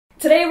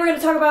Today we're going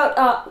to talk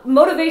about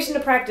motivation to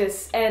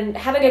practice and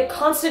having a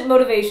constant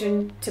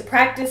motivation to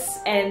practice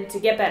and to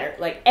get better.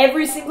 Like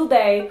every single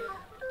day,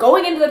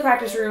 going into the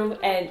practice room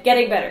and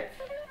getting better.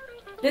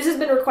 This has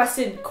been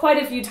requested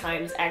quite a few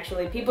times,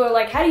 actually. People are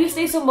like, how do you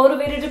stay so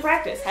motivated to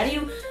practice? How do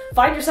you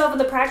find yourself in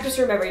the practice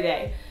room every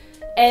day?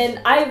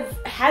 And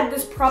I've had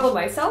this problem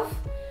myself.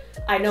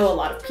 I know a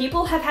lot of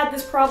people have had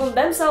this problem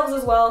themselves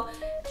as well.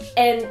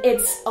 And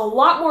it's a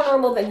lot more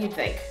normal than you'd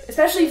think,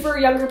 especially for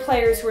younger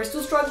players who are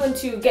still struggling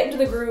to get into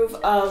the groove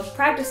of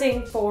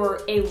practicing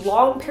for a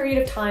long period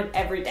of time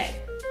every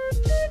day.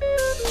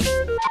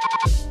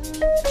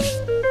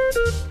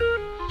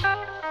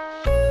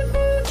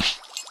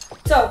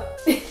 So,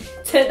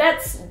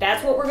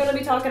 that's what we're going to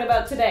be talking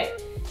about today,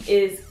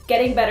 is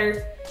getting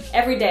better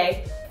every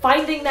day,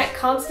 finding that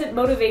constant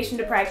motivation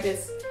to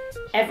practice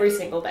every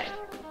single day.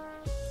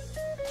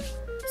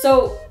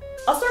 So,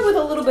 I'll start with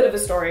a little bit of a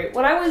story.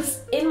 When I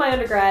was in my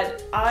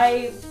undergrad,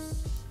 I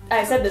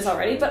said this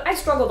already, but I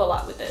struggled a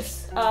lot with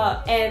this.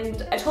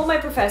 And I told my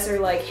professor,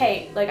 like,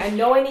 hey, like, I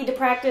know I need to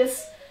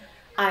practice.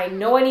 I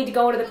know I need to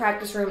go into the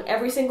practice room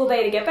every single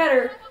day to get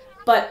better,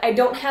 but I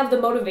don't have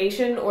the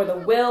motivation or the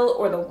will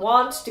or the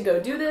want to go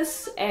do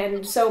this.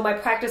 And so my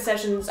practice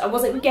sessions, I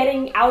wasn't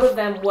getting out of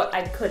them what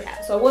I could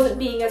have. So I wasn't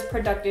being as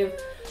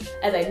productive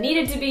as I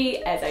needed to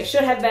be, as I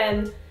should have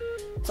been.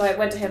 So I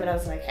went to him and I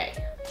was like,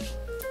 hey,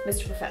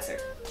 Mr. Professor,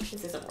 this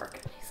isn't working.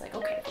 He's like,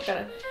 okay,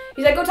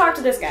 he's like, go talk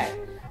to this guy.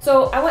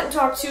 So I went and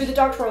talked to the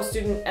doctoral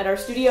student at our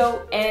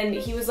studio, and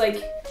he was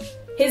like,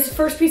 his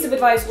first piece of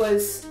advice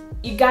was,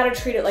 you gotta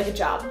treat it like a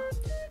job.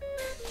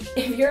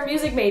 If you're a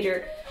music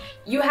major,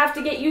 you have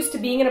to get used to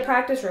being in a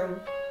practice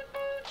room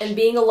and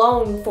being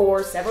alone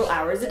for several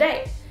hours a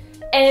day.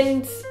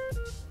 And,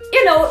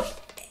 you know,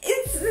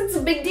 it's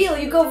a big deal.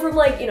 You go from,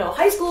 like, you know,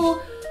 high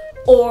school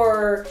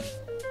or,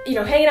 you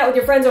know, hanging out with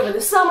your friends over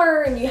the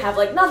summer and you have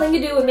like nothing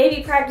to do and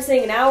maybe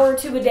practicing an hour or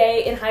two a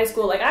day in high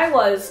school like I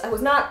was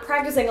not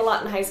practicing a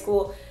lot in high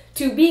school,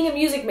 to being a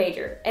music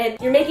major, and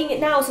you're making it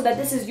now so that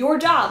this is your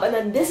job and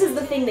then this is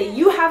the thing that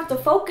you have to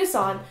focus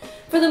on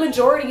for the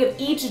majority of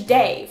each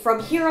day from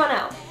here on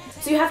out.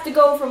 So you have to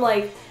go from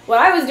like what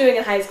I was doing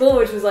in high school,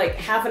 which was like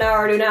half an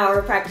hour to an hour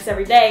of practice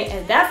every day,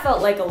 and that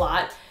felt like a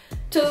lot,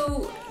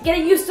 to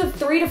getting used to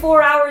 3 to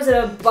 4 hours in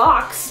a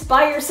box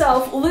by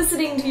yourself,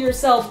 listening to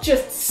yourself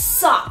just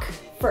suck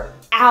for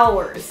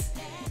hours.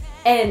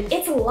 And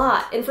it's a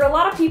lot. And for a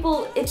lot of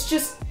people, it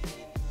just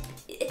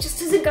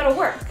isn't gonna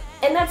work.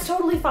 And that's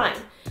totally fine.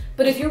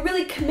 But if you're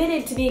really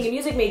committed to being a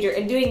music major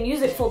and doing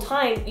music full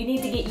time, you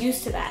need to get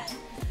used to that.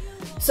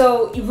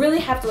 So you really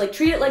have to like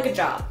treat it like a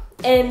job.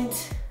 And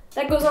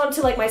that goes on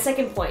to like my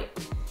second point.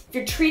 If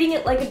you're treating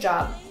it like a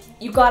job,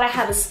 you gotta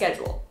have a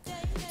schedule.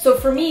 So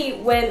for me,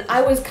 when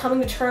I was coming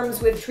to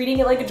terms with treating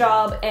it like a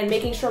job and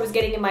making sure I was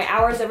getting in my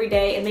hours every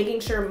day and making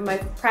sure my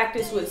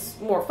practice was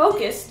more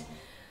focused,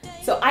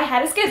 so I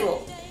had a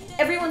schedule.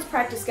 Everyone's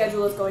practice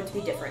schedule is going to be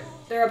different.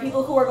 There are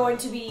people who are going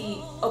to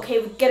be okay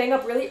with getting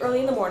up really early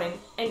in the morning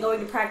and going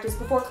to practice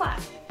before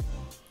class.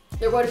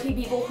 There are going to be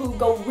people who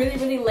go really,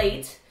 really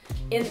late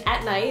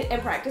at night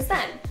and practice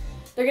then.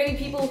 There are going to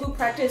be people who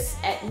practice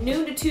at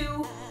noon to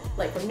 2,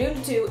 like from noon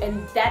to 2,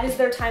 and that is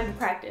their time to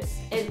practice.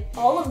 And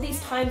all of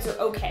these times are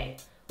okay.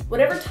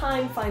 Whatever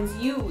time finds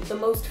you the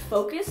most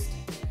focused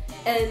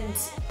and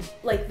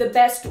like the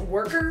best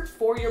worker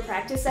for your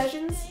practice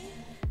sessions,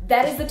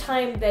 that is the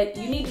time that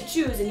you need to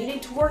choose and you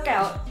need to work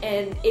out,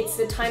 and it's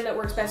the time that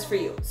works best for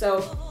you.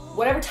 So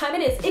whatever time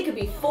it is, it could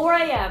be 4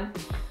 a.m.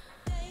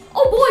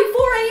 Oh boy,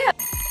 4 a.m.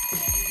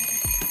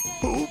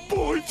 Oh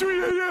boy,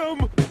 3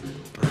 a.m.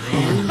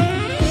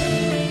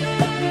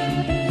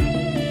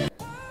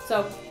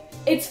 So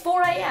it's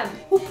 4 a.m.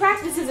 Who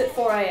practices at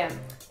 4 a.m.?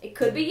 It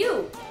could be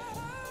you.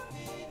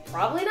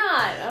 Probably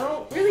not. I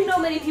don't really know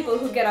many people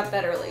who get up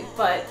that early,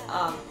 but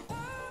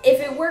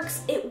if it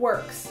works, it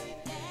works.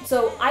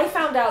 So I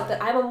found out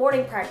that I'm a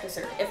morning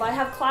practicer. If I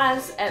have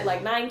class at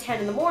like 9, 10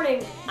 in the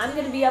morning, I'm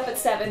going to be up at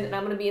 7 and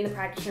I'm going to be in the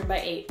practice room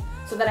by 8,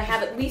 so that I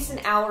have at least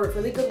an hour of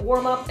really good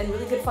warm-up and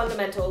really good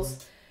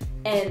fundamentals,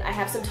 and I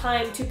have some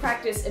time to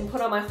practice and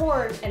put on my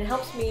horn, and it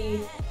helps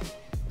me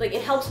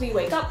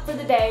wake up for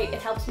the day,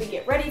 it helps me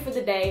get ready for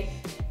the day,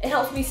 it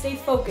helps me stay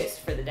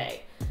focused for the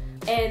day.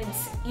 And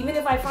even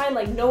if I find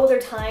like no other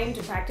time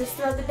to practice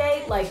throughout the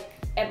day, like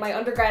at my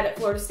undergrad at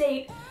Florida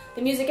State,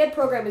 the music ed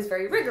program is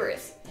very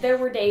rigorous. There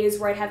were days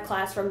where I'd have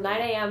class from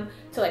 9 a.m.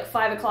 to like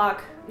 5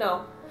 o'clock,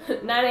 no,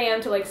 9 a.m.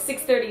 to like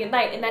 6:30 at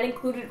night, and that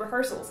included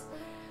rehearsals.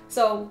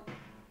 So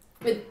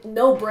with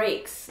no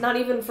breaks, not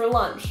even for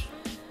lunch.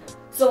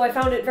 So I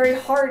found it very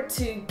hard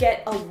to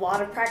get a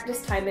lot of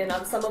practice time in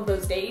on some of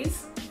those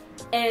days.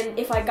 And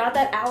if I got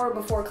that hour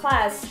before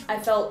class, I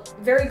felt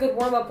very good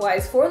warm-up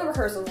wise for the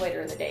rehearsals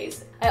later in the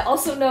days. I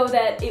also know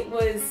that it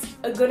was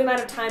a good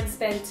amount of time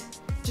spent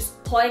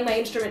just playing my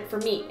instrument for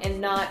me and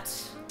not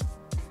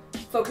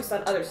focused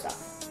on other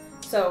stuff.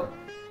 So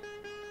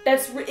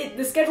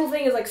the schedule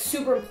thing is like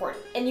super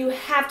important, and you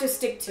have to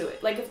stick to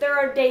it. Like if there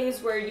are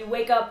days where you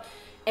wake up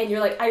and you're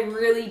like, I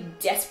really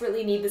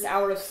desperately need this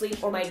hour of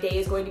sleep or my day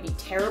is going to be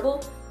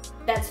terrible,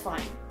 that's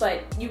fine.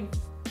 But you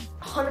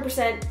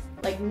 100%,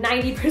 like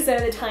 90%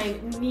 of the time,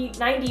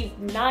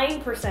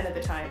 99% of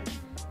the time,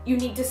 you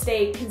need to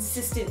stay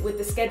consistent with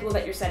the schedule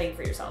that you're setting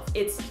for yourself.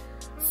 It's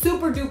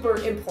super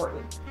duper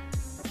important.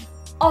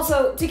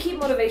 Also, to keep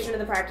motivation in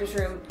the practice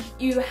room,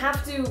 you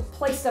have to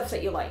play stuff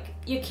that you like.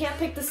 You can't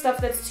pick the stuff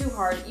that's too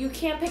hard. You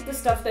can't pick the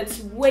stuff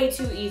that's way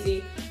too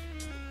easy.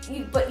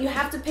 But you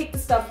have to pick the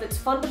stuff that's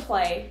fun to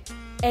play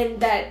and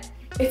that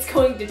it's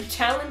going to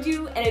challenge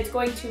you and it's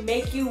going to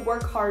make you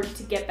work hard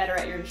to get better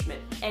at your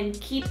instrument and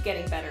keep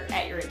getting better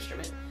at your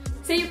instrument.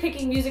 Say you're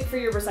picking music for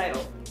your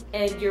recital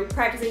and you're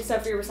practicing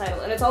stuff for your recital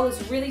and it's all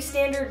this really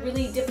standard,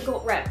 really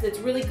difficult rep that's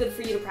really good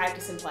for you to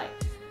practice and play.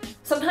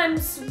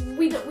 Sometimes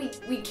we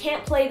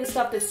can't play the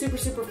stuff that's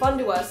super fun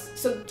to us,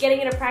 so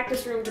getting in a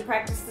practice room to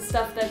practice the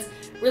stuff that's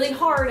really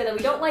hard and that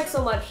we don't like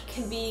so much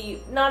can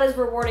be not as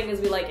rewarding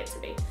as we like it to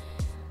be.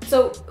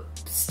 So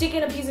stick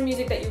in a piece of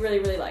music that you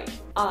really like.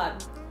 I'm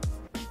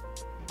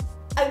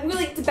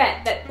willing to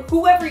bet that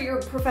whoever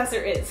your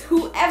professor is,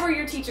 whoever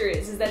your teacher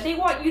is that they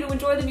want you to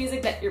enjoy the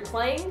music that you're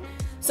playing.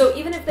 So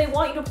even if they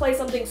want you to play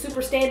something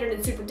super standard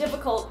and super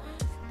difficult,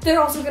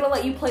 they're also gonna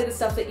let you play the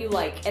stuff that you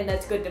like and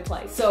that's good to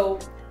play. So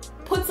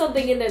put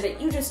something in there that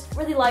you just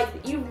really like,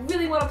 that you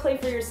really want to play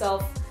for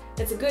yourself,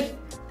 that's a good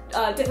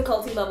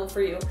difficulty level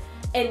for you,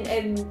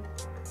 and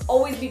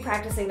always be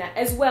practicing that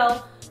as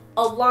well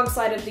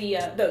alongside of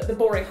the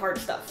boring hard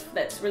stuff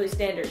that's really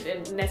standard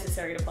and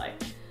necessary to play.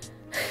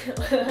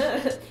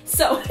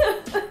 So,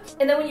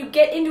 and then when you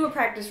get into a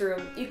practice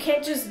room, you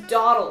can't just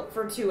dawdle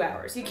for 2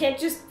 hours. You can't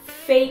just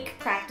fake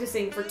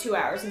practicing for 2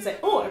 hours and say,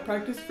 oh, I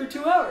practiced for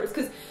 2 hours,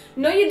 because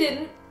no you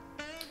didn't.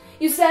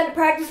 You sat in a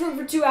practice room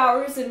for 2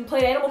 hours and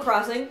played Animal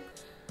Crossing.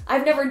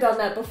 I've never done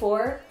that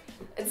before.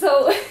 And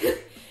so,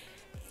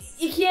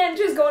 you can't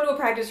just go into a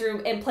practice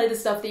room and play the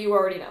stuff that you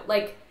already know.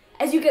 Like,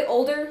 as you get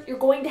older, you're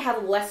going to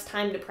have less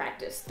time to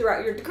practice.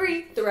 Throughout your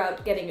degree,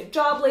 throughout getting a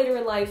job later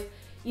in life,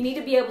 you need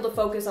to be able to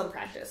focus on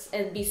practice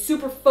and be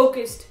super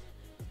focused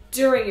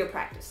during your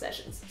practice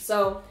sessions.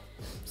 So,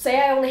 say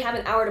I only have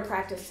an hour to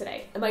practice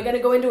today. Am I gonna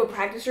go into a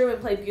practice room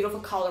and play Beautiful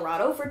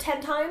Colorado for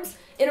 10 times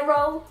in a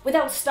row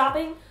without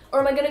stopping? Or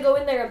am I gonna go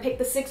in there and pick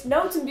the 6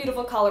 notes in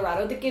Beautiful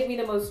Colorado that give me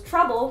the most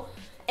trouble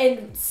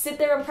and sit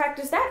there and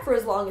practice that for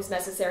as long as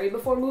necessary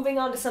before moving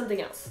on to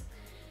something else?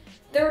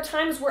 There are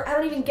times where I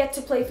don't even get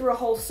to play through a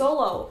whole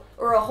solo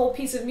or a whole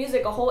piece of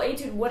music, a whole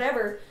etude,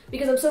 whatever,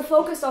 because I'm so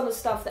focused on the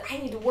stuff that I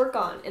need to work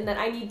on and that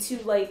I need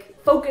to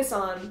like focus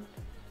on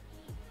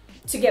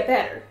to get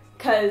better.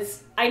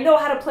 Because I know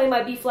how to play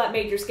my B-flat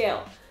major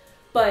scale,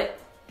 but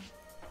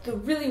the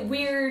really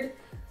weird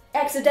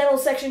accidental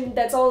section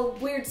that's all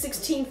weird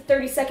 16th,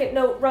 32nd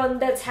note run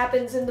that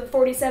happens in the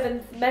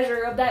 47th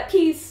measure of that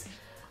piece,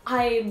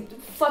 I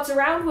futz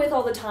around with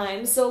all the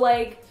time, so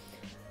like,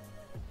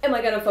 am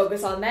I gonna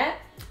focus on that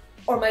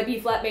or my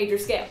B-flat major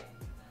scale?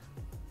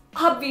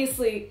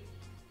 Obviously,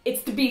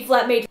 it's the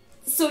B-flat major.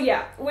 So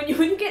yeah, when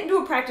you get into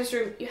a practice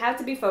room, you have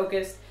to be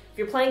focused. If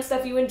you're playing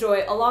stuff you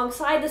enjoy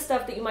alongside the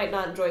stuff that you might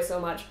not enjoy so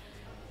much,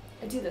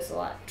 I do this a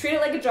lot. Treat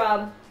it like a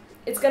job.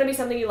 It's gonna be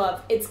something you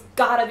love. It's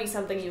gotta be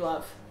something you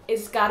love.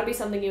 It's gotta be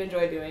something you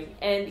enjoy doing.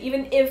 And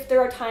even if there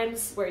are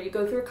times where you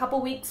go through a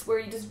couple weeks where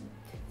you just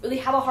really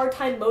have a hard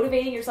time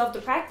motivating yourself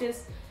to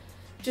practice,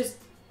 just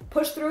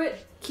push through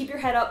it, keep your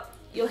head up.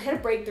 You'll hit a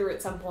breakthrough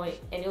at some point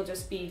and you'll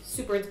just be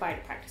super inspired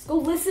to practice. Go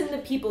listen to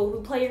people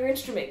who play your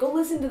instrument. Go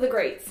listen to the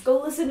greats.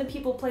 Go listen to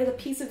people play the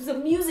pieces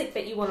of music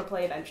that you want to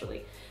play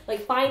eventually.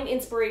 Like, find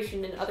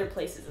inspiration in other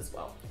places as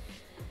well.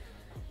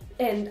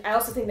 And I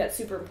also think that's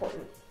super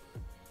important,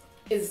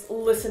 is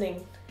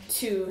listening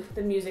to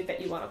the music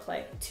that you want to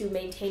play to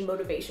maintain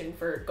motivation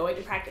for going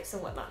to practice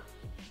and whatnot.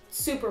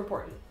 Super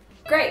important.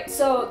 Great,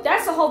 so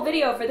that's the whole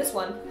video for this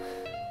one.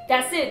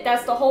 That's it,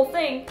 that's the whole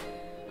thing.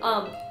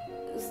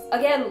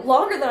 Again,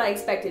 longer than I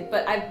expected,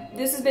 but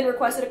this has been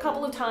requested a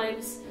couple of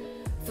times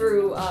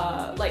through,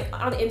 like,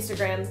 on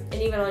Instagram and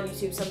even on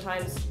YouTube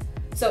sometimes.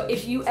 So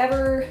if you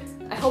ever,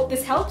 I hope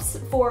this helps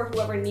for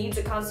whoever needs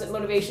a constant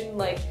motivation,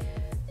 like,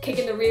 kick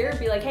in the rear,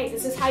 be like, hey,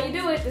 this is how you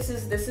do it, this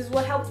is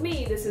what helped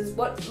me, this is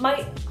what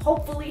might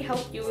hopefully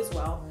help you as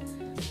well.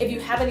 If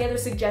you have any other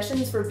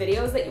suggestions for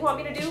videos that you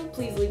want me to do,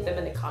 please leave them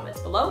in the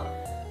comments below.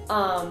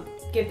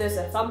 Give this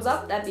a thumbs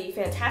up, that'd be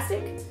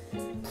fantastic.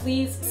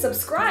 Please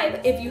subscribe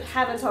if you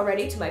haven't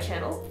already to my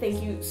channel.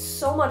 Thank you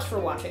so much for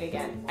watching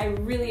again. I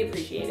really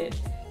appreciate it.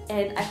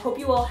 And I hope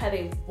you all have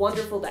a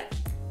wonderful day.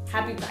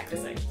 Happy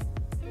practicing.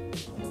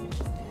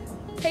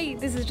 Hey,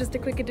 this is just a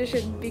quick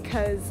addition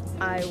because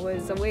I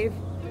was away.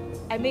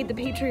 I made the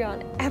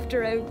Patreon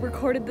after I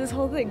recorded this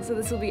whole thing, so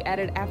this will be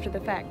added after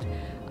the fact.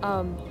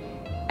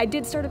 I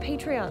did start a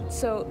Patreon,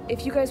 so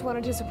if you guys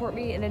wanted to support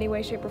me in any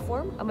way, shape, or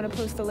form, I'm gonna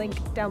post the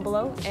link down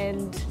below,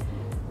 and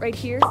right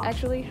here,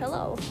 actually,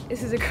 hello.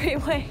 This is a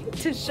great way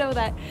to show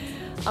that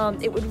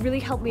it would really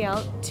help me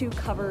out to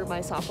cover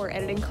my software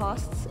editing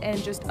costs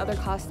and just other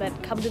costs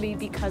that come to me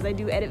because I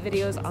do edit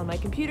videos on my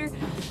computer.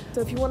 So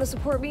if you want to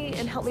support me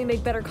and help me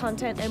make better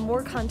content and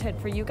more content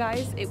for you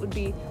guys, it would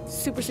be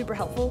super, super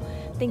helpful.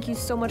 Thank you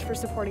so much for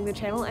supporting the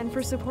channel and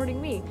for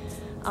supporting me.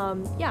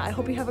 Yeah, I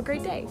hope you have a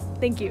great day.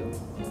 Thank you.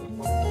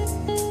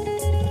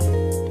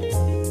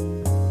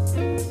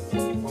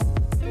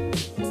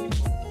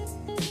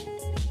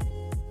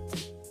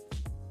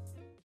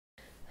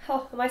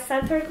 Oh, am I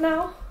centered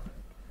now?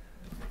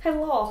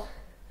 Hello.